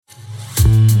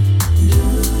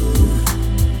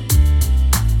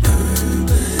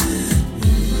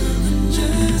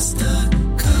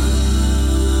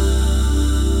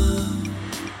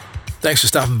Thanks for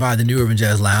stopping by the New Urban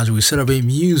Jazz Lounge, where we celebrate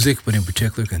music, but in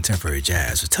particular contemporary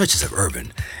jazz with touches of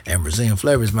urban and Brazilian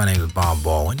flavors. My name is Bob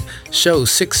Baldwin. Show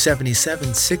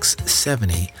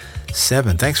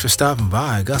 677. Thanks for stopping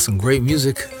by. I got some great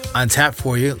music on tap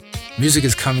for you. Music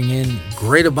is coming in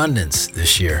great abundance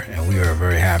this year, and we are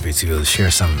very happy to be able to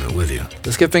share some of it with you.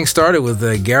 Let's get things started with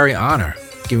Gary Honor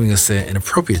giving us an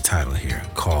appropriate title here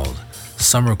called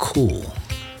Summer Cool.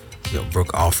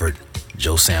 Brooke Alford,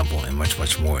 Joe Sample, and much,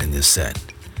 much more in this set.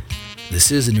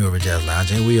 This is the New Urban Jazz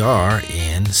Lounge, and we are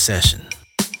in session.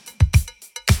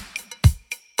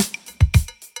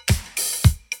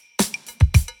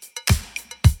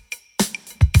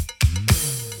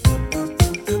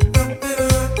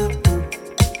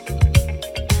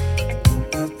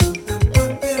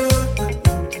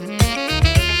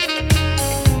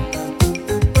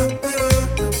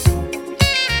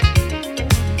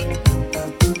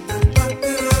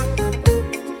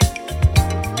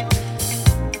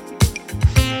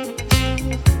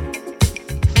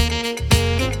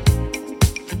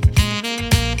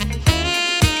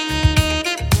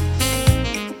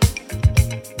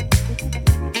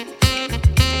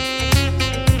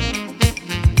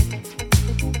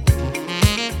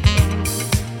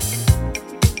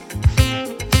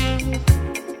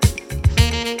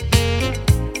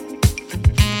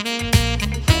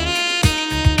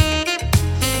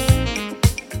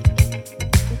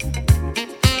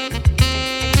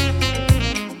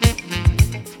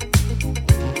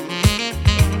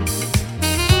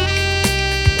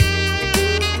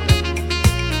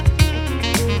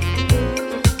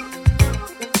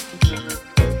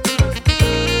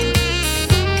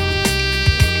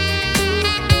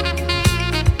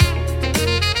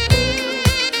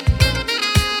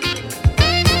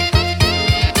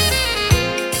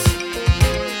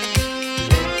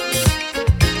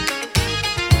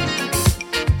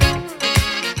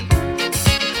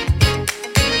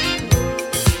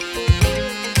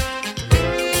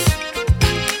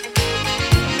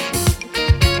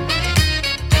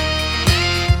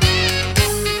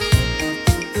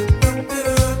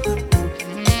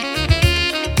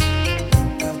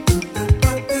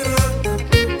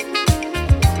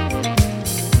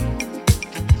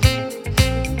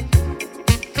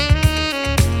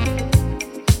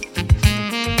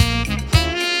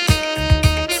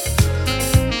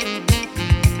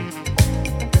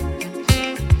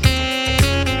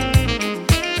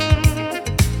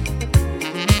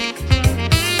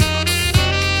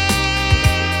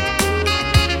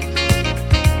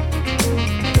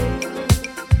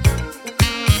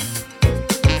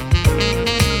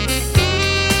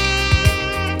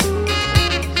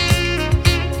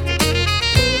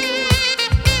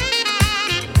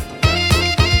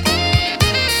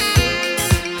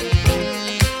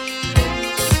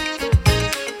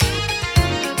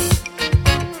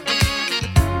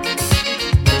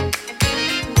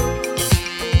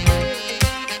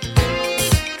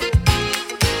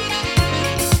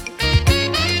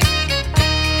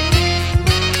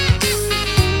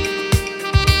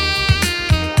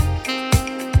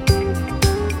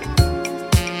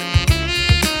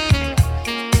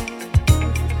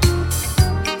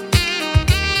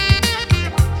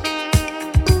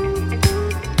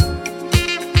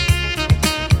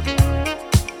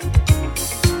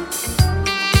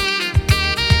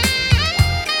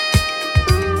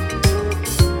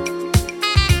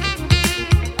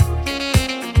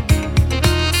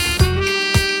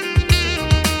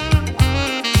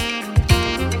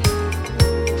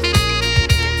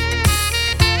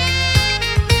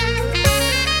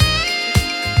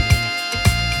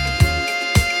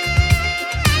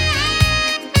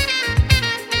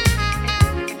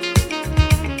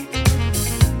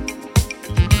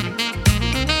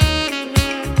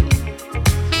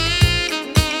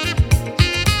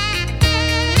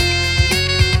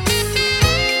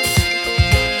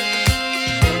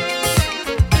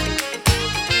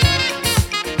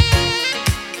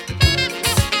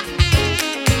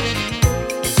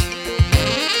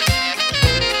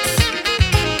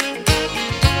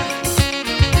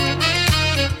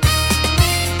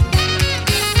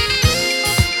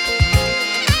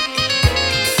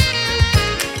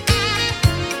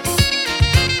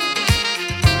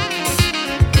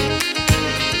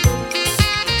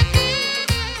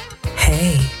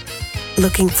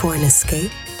 Looking for an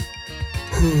escape?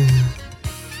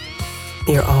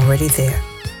 You're already there.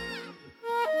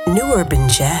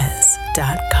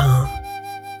 NewUrbanJazz.com.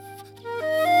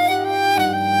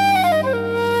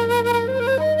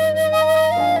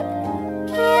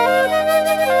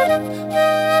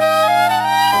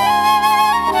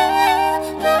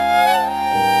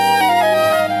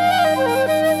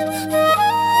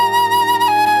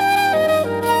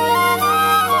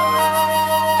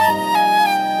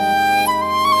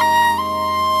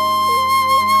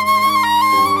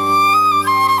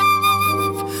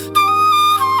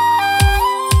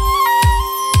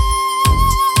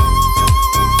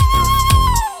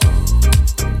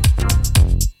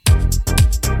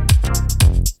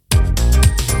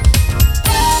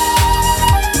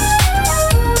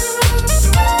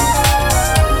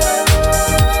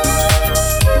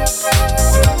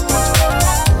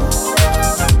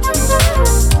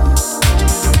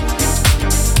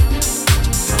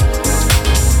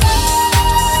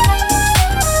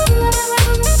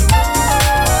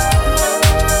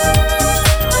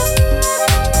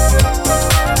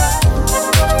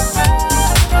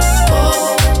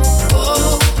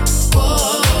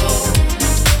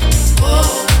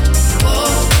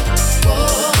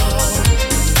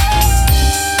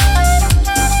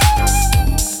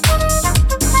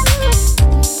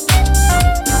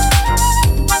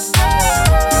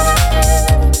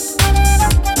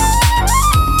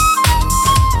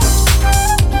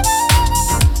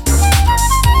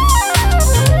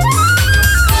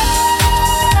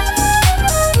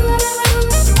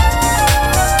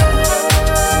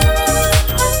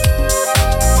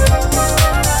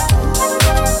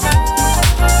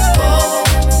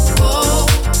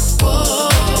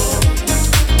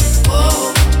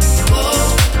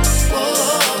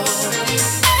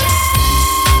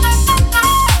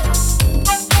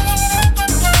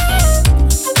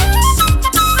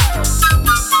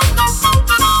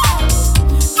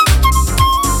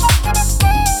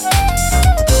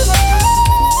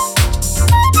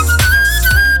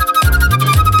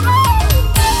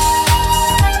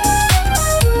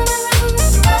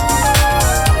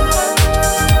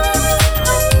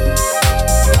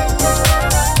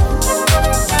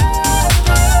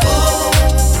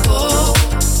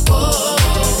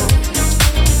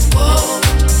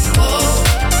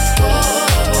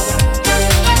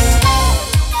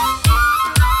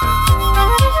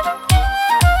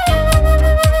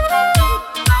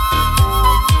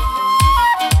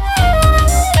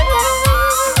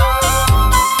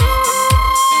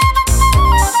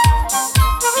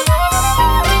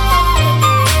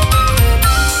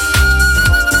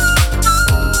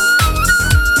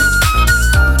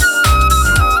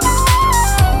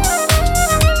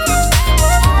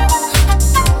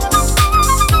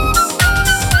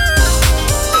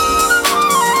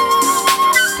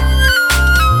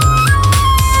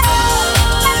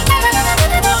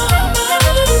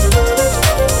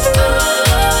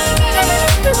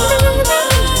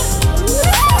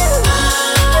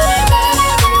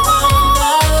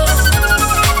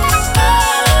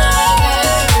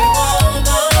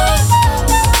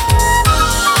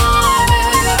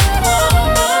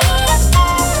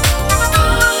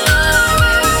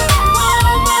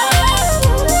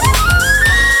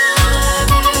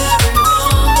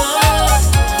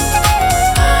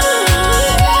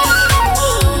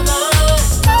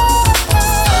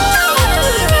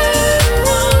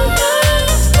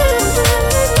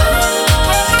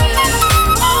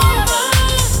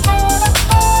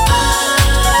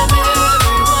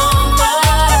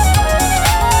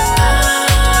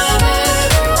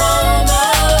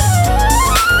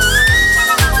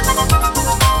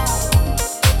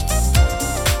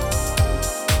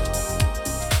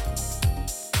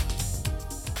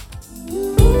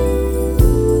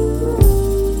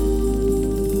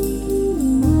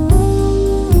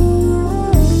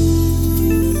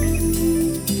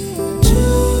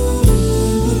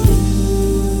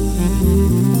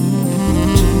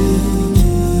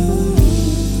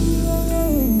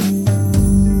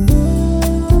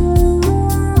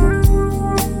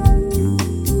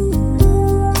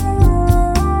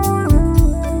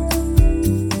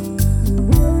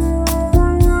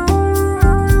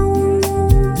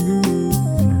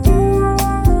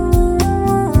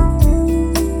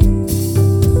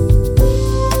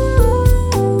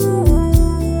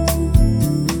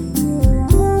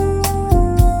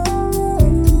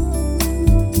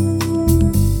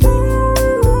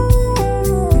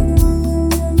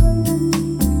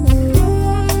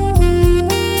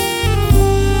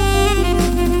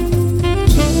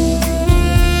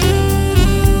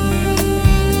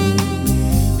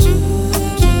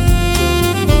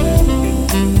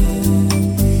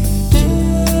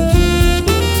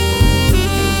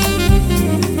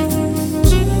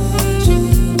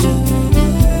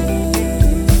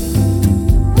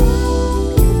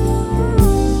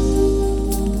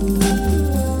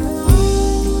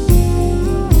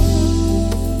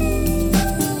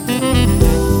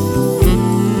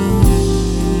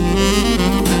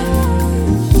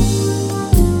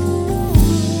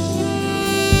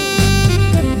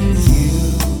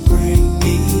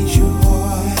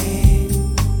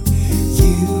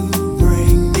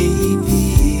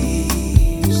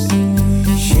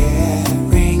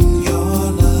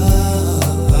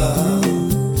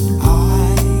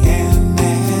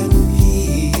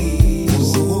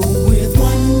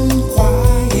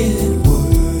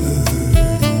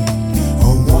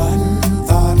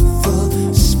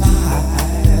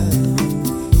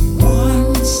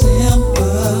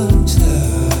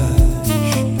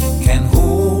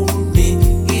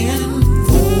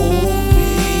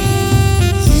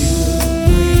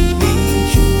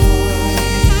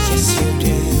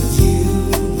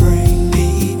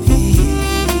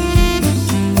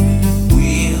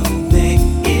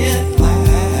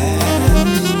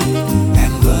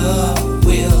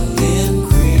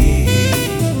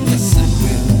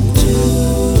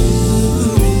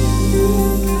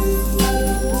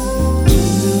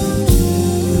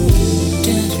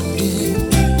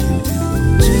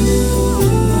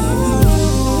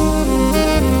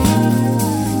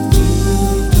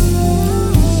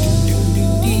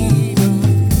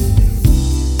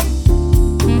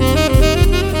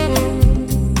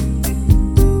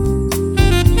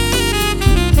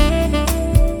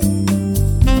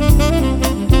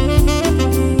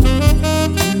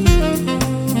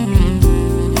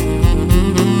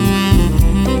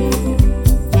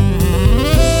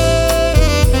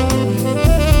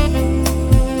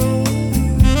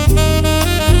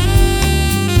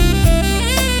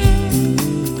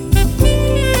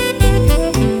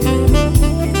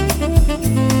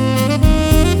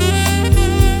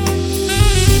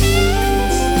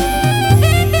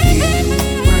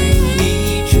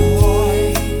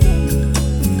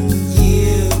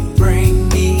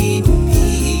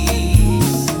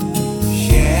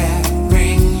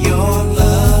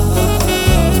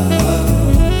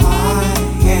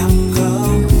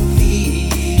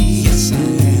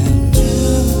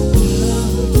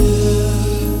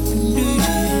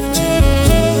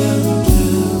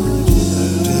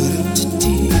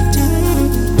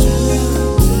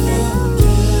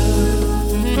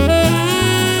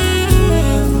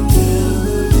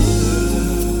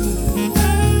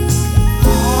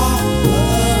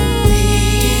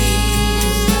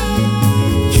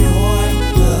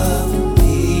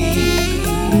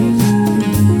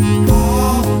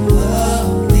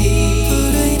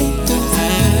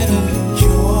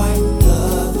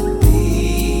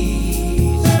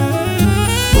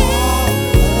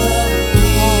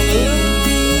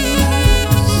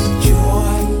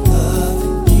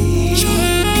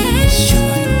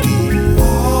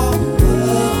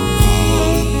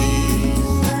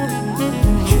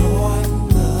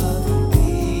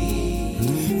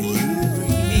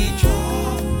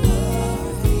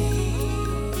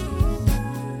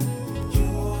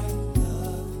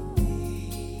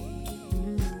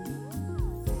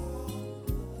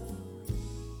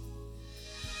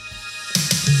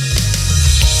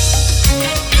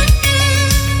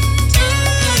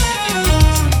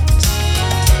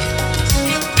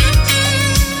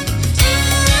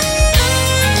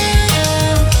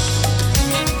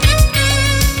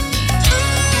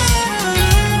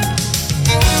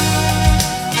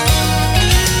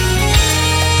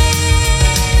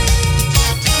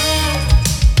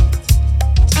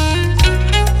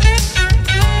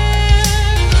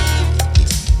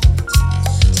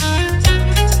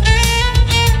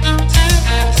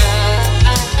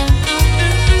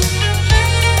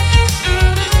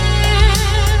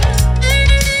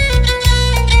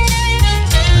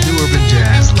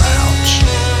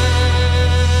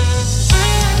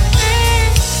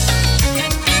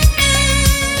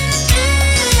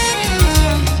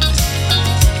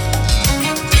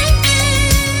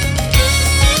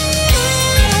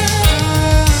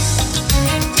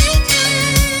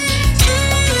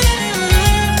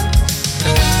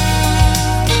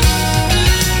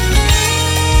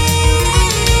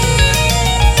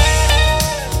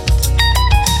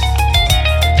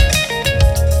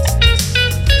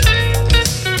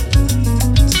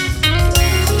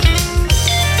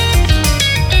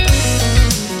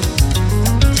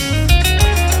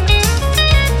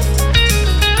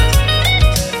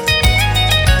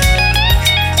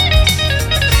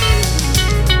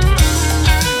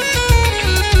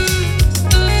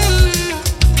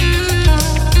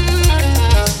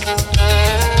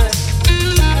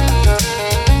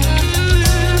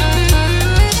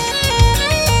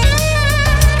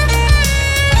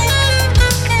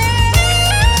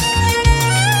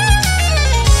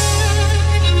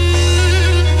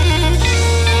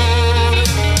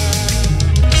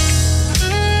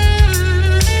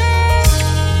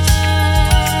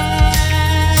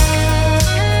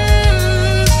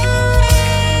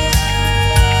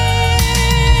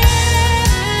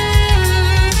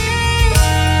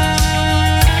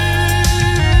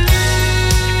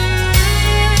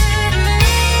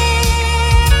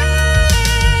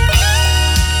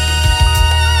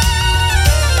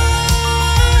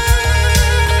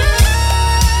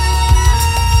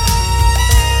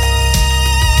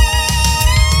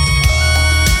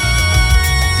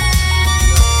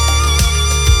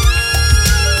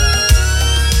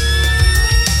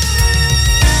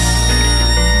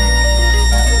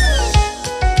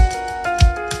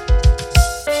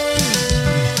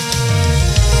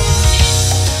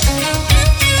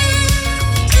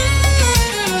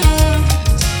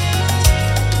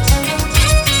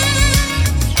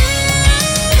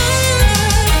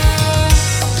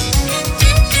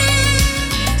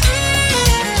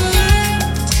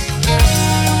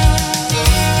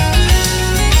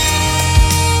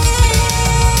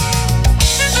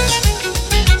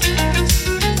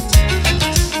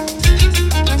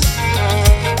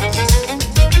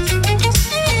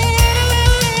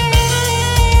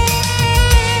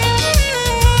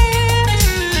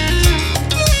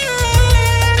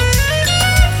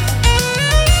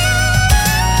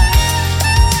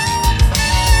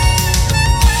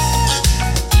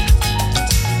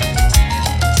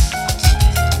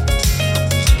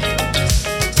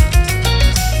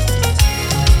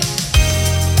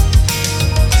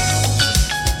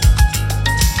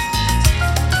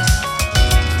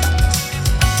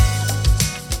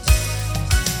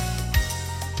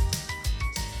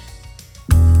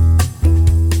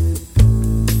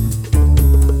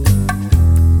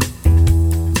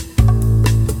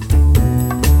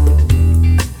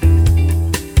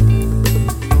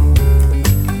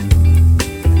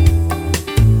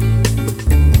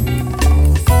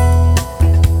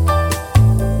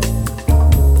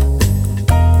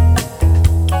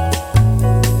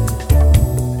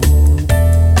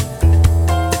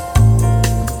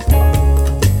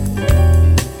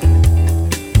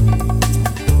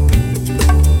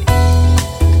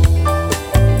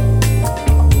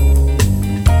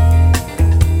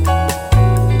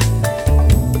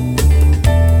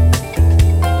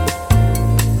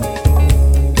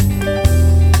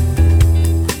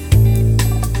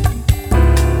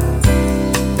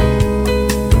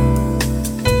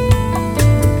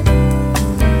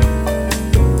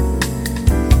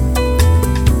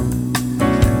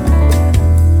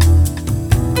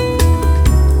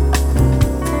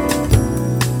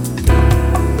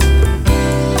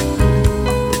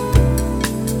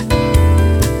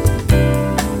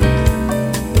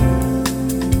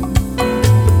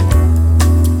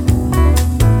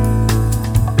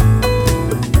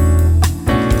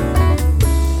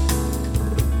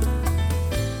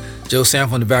 Joe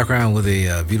Sample in the background with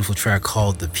a beautiful track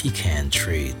called The Pecan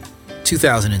Tree.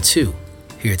 2002,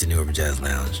 here at the New Urban Jazz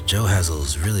Lounge. Joe has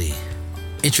those really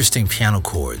interesting piano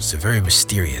chords. They're very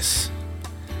mysterious.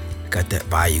 Got that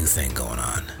Bayou thing going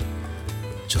on.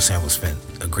 Joe Sample spent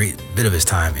a great bit of his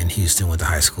time in Houston, went to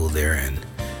high school there, and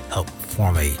helped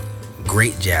form a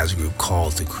great jazz group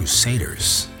called the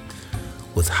Crusaders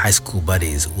with high school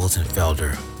buddies Wilton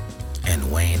Felder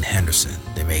and Wayne Henderson.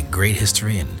 They made great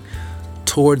history and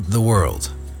toured the world.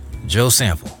 Joe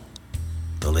Sample,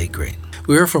 the late great.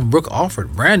 We heard from Brooke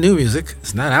Alford, brand new music.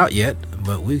 It's not out yet,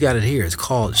 but we got it here. It's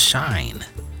called Shine.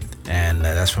 And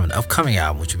that's from an upcoming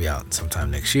album, which will be out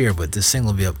sometime next year, but this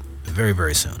single will be up very,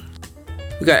 very soon.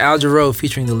 We got Al Jarreau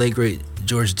featuring the late great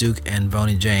George Duke and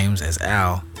Boney James as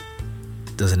Al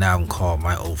does an album called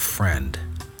My Old Friend.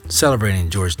 Celebrating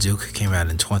George Duke, came out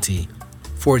in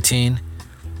 2014,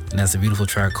 and that's a beautiful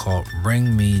track called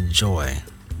Bring Me Joy.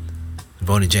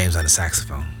 Boney James on the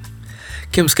saxophone.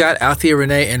 Kim Scott, Althea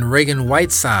Rene, and Ragan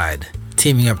Whiteside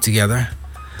teaming up together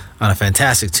on a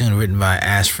fantastic tune written by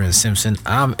Ashford Simpson,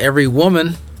 I'm Every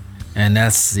Woman, and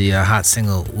that's the hot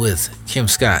single with Kim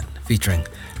Scott featuring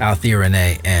Althea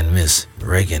Rene and Miss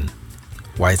Ragan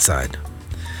Whiteside.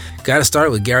 Got to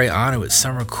start with Gary Honor with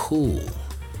Summer Cool.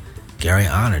 Gary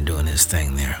Honor doing his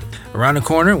thing there. Around the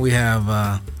corner, we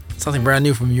have something brand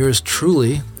new from yours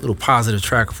truly, a little positive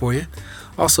track for you.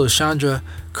 Also, Chandra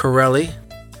Currelley,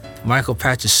 Michael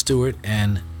Patches Stewart,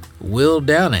 and Will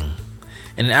Downing.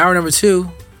 And in hour number 2,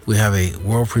 we have a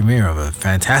world premiere of a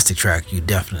fantastic track you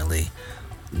definitely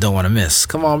don't want to miss.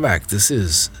 Come on back. This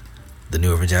is the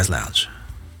New Urban Jazz Lounge.